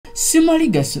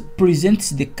Simaligas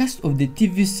presents the cast of the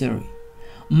TV series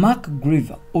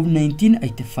MacGyver of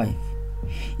 1985.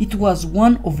 It was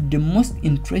one of the most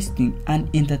interesting and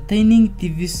entertaining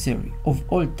TV series of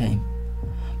all time.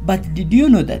 But did you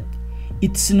know that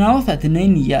it's now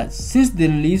 39 years since the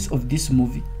release of this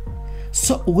movie?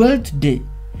 So today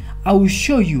I will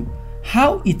show you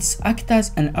how its actors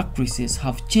and actresses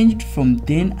have changed from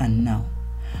then and now.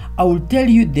 I will tell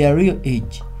you their real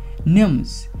age,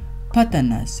 names,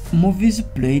 partners, movies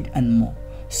played and more.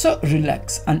 So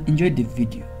relax and enjoy the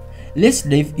video. Let's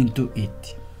dive into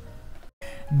it.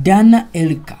 Dana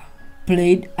Elcar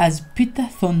played as Peter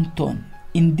Thornton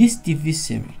in this TV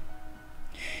series.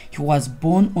 He was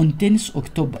born on 10th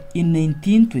October in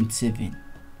 1927.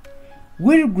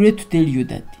 We regret to tell you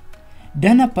that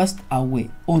Dana passed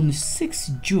away on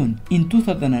 6 June in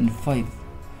 2005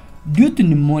 due to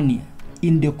pneumonia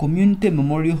in the Community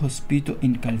Memorial Hospital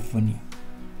in California.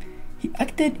 He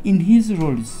acted in his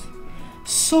roles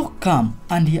so calm,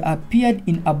 and he appeared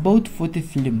in about 40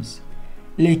 films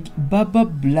like Baba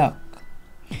Black,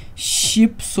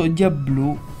 Sheep Soldier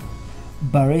Blue,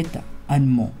 Baretta, and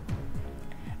more.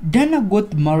 Dana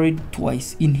got married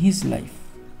twice in his life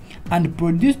and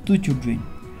produced 2 children,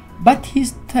 but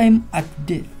his time at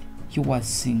death he was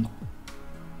single.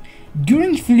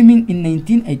 During filming in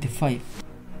 1985,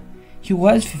 he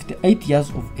was 58 years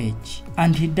of age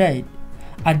and he died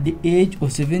at the age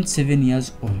of 77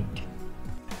 years old.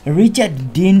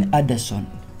 Richard Dean Anderson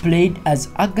played as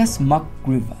Angus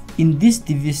MacGyver in this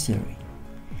TV series.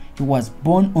 He was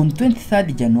born on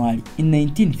 23rd January in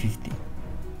 1950.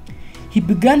 He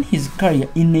began his career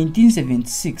in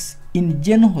 1976 in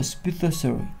General Hospital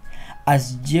series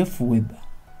as Jeff Weber.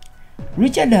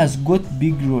 Richard has got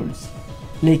big roles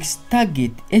like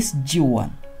Stargate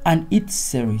SG-1 and its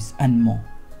series and more.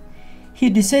 He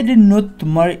decided not to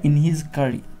marry in his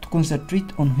career to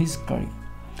concentrate on his career,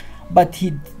 but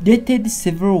he dated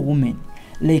several women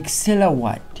like Sarah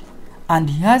Ward, and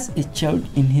he has a child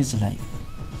in his life.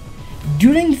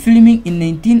 During filming in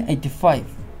 1985,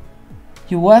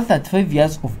 he was 35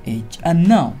 years of age and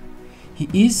now he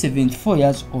is 74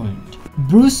 years old.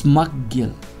 Bruce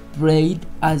McGill played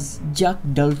as Jack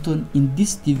Dalton in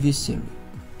this TV series.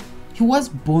 He was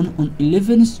born on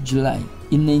 11th July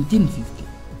in 1950.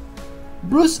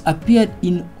 Bruce appeared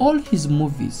in all his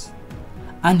movies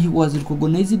and he was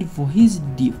recognized for his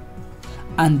deep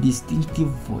and distinctive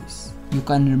voice. You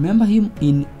can remember him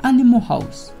in Animal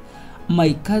House,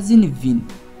 My Cousin Vinny,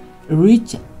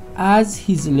 Rich as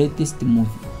his latest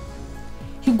movie.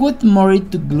 He got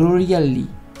married to Gloria Lee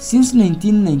since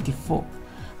 1994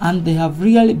 and they have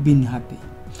really been happy,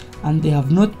 and they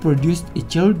have not produced a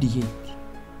child yet.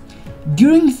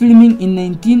 During filming in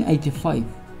 1985,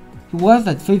 he was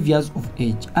 35 years of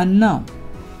age and now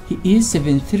he is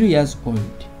 73 years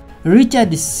old.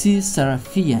 Richard C.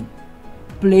 Sarafian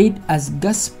played as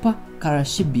Gaspar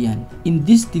Karashibian in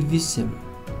this TV series.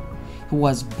 He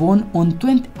was born on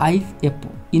 28th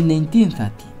April in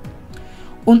 1930.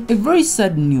 On a very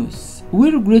sad news, we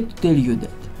regret to tell you that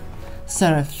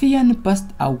Sarafian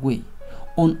passed away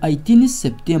on 18th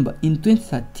September in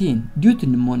 2013 due to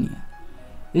pneumonia,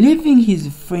 leaving his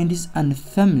friends and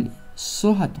family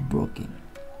so heartbroken.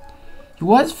 He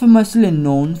was famously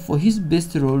known for his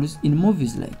best roles in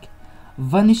movies like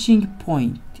Vanishing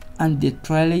Point and The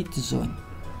Twilight Zone.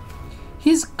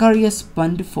 His career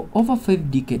spanned for over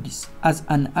 5 decades as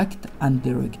an actor and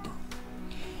director.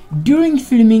 During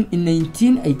filming in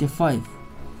 1985,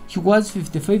 he was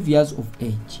 55 years of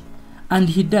age and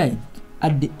he died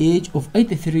at the age of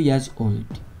 83 years old.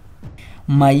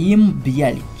 Mayim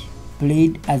Bialik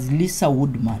played as Lisa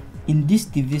Woodman in this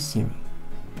TV series.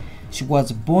 She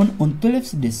was born on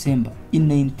 12th December in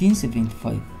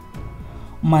 1975.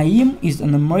 Mayim is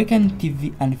an American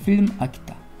TV and film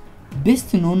actor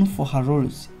best known for her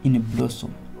roles in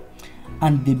Blossom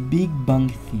and The Big Bang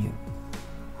Theory.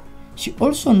 She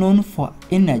also known for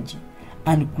energy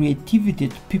and creativity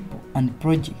to people and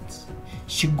projects.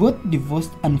 She got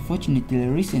divorced unfortunately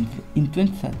recently in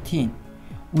 2013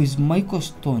 with Michael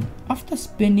Stone after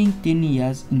spending 10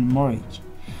 years in marriage,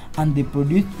 and they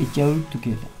produced a child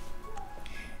together.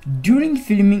 During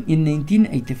filming in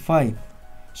 1985,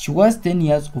 she was 10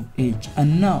 years of age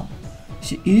and now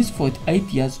she is 48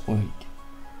 years old.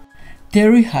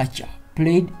 Teri Hatcher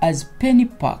played as Penny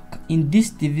Park in this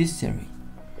TV series.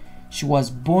 She was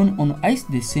born on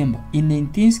 8th December in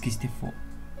 1964.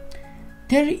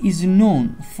 Teri is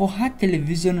known for her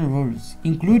television roles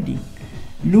including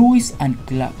Lewis and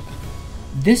Clark,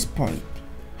 Desperate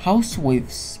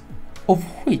Housewives, of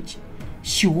which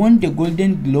she won the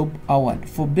Golden Globe Award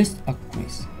for Best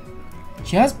Actress.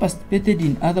 She has participated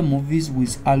in other movies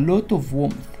with a lot of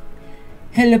warmth,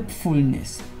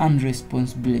 helpfulness, and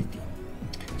responsibility.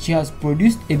 She has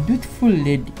produced A Beautiful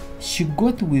Lady She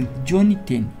Got with Johnny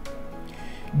Tenney.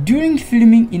 During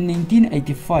filming in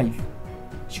 1985,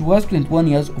 she was 21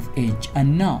 years of age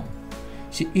and now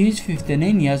she is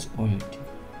 59 years old.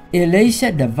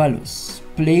 Elyssa Davalos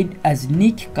played as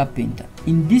Nick Carpenter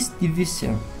in this TV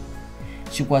series.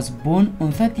 She was born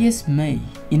on 30th May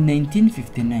in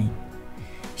 1959.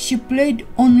 She played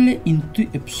only in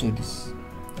 2 episodes.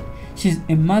 She is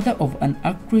a mother of an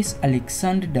actress,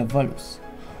 Elyssa Davalos,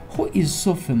 who is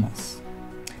so famous.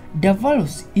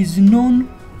 Davalos is known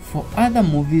for other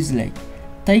movies like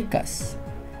Tychus,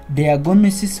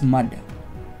 Diagnosis Murder.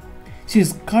 She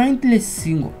is currently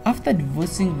single after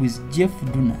divorcing with Jeff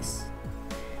Dunas.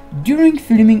 During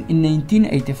filming in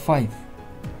 1985,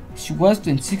 she was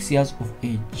 26 years of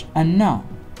age and now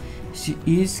she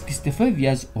is 65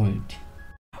 years old.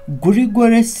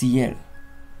 Grigore Sierra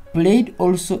played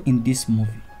also in this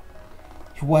movie.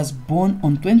 He was born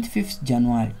on 25th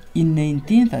January in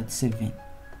 1937.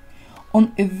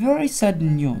 On a very sad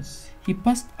news, he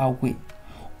passed away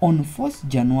on 4th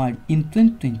January in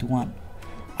 2021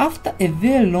 after a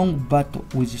very long battle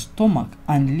with stomach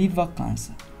and liver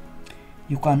cancer.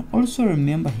 You can also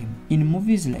remember him in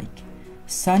movies like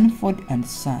Sanford and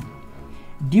Son,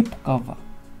 Deep Cover,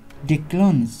 The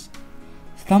Clones,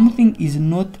 Something Is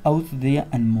Not Out There,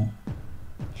 and more.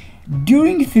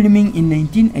 During filming in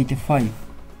 1985,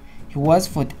 he was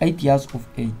 48 years of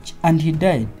age and he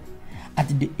died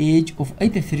at the age of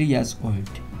 83 years old.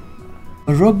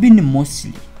 Robin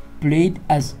Mossley played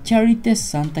as Charity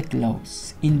Santa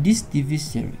Claus in this TV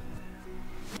series.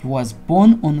 He was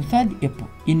born on 3rd April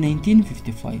in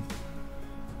 1955.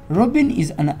 Robin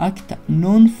is an actor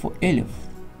known for Elf,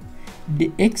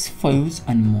 The X-Files,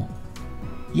 and more.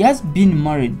 He has been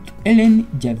married to Ellen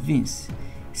Jarvis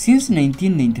since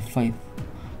 1995,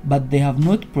 but they have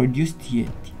not produced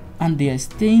yet, and they are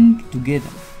staying together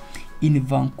in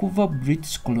Vancouver,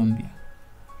 British Columbia.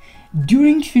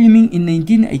 During filming in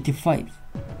 1985,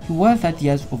 he was 30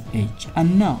 years of age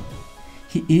and now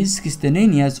he is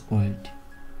 69 years old.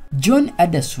 John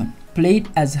Anderson played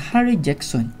as Harry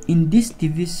Jackson in this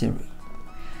TV series.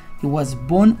 He was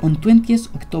born on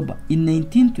 20th October in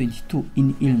 1922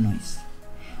 in Illinois.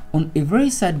 On a very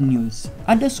sad news,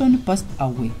 Anderson passed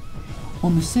away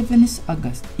on 7th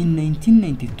August in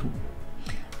 1992,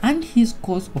 and his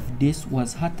cause of death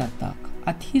was heart attack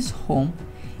at his home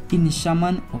in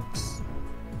Sherman Oaks.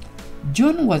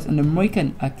 John was an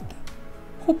American actor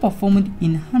who performed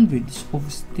in hundreds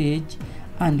of stage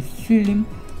and film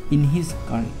in his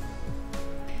career.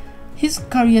 His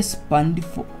career spanned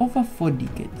for over 4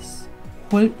 decades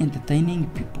while entertaining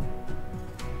people.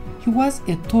 He was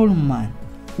a tall man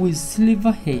with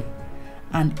silver hair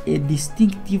and a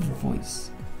distinctive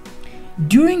voice.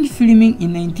 During filming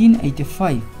in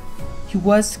 1985, he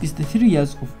was 63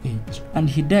 years of age and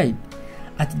he died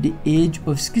at the age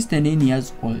of 69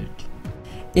 years old.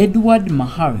 Edward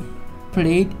Mulhare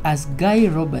played as Guy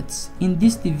Roberts in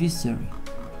this TV series.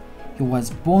 He was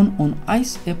born on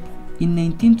Ice April in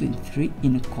 1923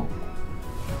 in Cork.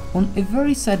 On a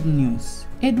very sad news,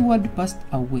 Edward passed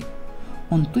away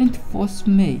on 24th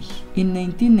May in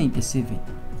 1997,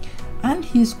 and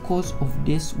his cause of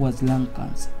death was lung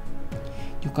cancer.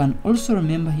 You can also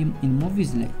remember him in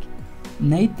movies like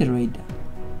Knight Rider,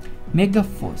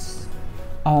 Megaforce,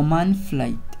 Our Man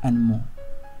Flight, and more.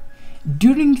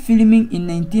 During filming in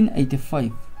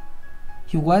 1985,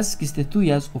 he was 62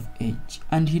 years of age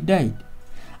and he died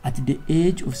at the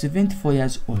age of 74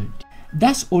 years old.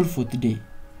 That's all for today.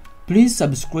 Please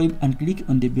subscribe and click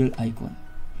on the bell icon.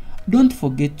 Don't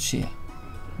forget to share.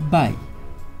 Bye.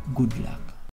 Good luck.